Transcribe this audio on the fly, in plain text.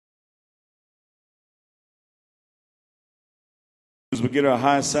As we get our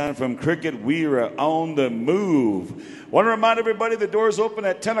high sign from cricket, we are on the move. Want to remind everybody the doors open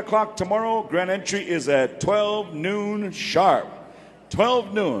at 10 o'clock tomorrow. Grand entry is at 12 noon sharp.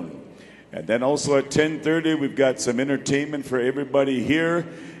 12 noon. And then also at 10:30, we've got some entertainment for everybody here.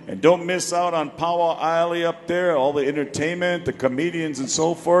 And don't miss out on Powwow Alley up there, all the entertainment, the comedians and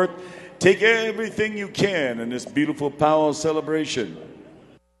so forth. Take everything you can in this beautiful Powwow celebration.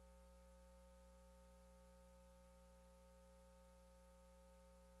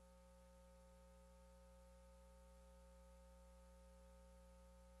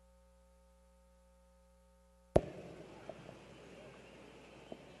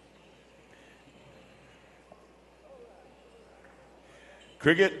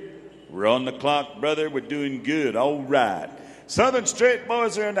 Cricket, we're on the clock, brother. We're doing good. All right. Southern Straight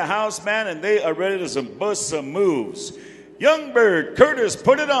Boys are in the house, man, and they are ready to bust some moves. Young Bird, Curtis,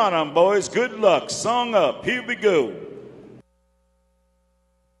 put it on 'em, boys. Good luck. Song up. Here we go.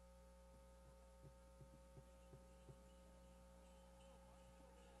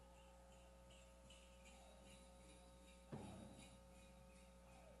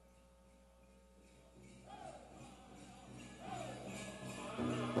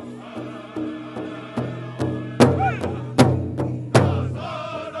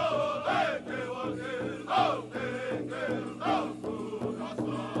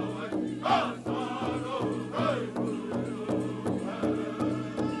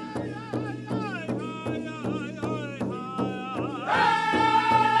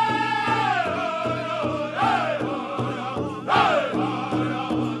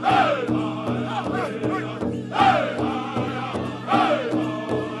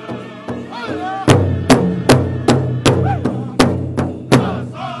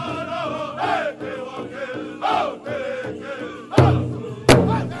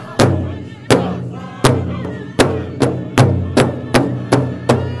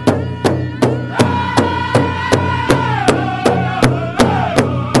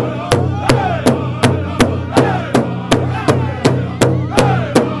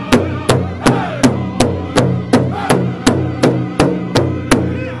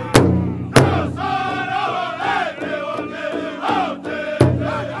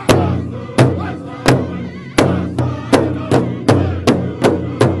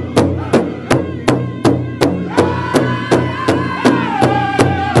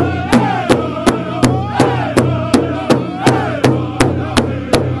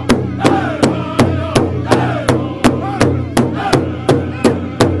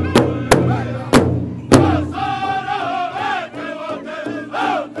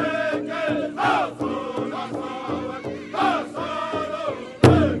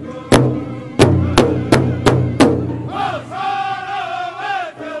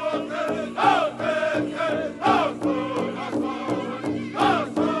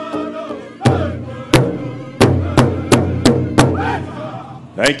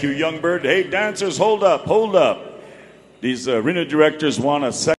 Thank you, Young Bird. Hey, dancers, hold up, hold up. These arena directors want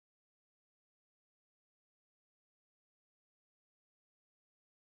a second.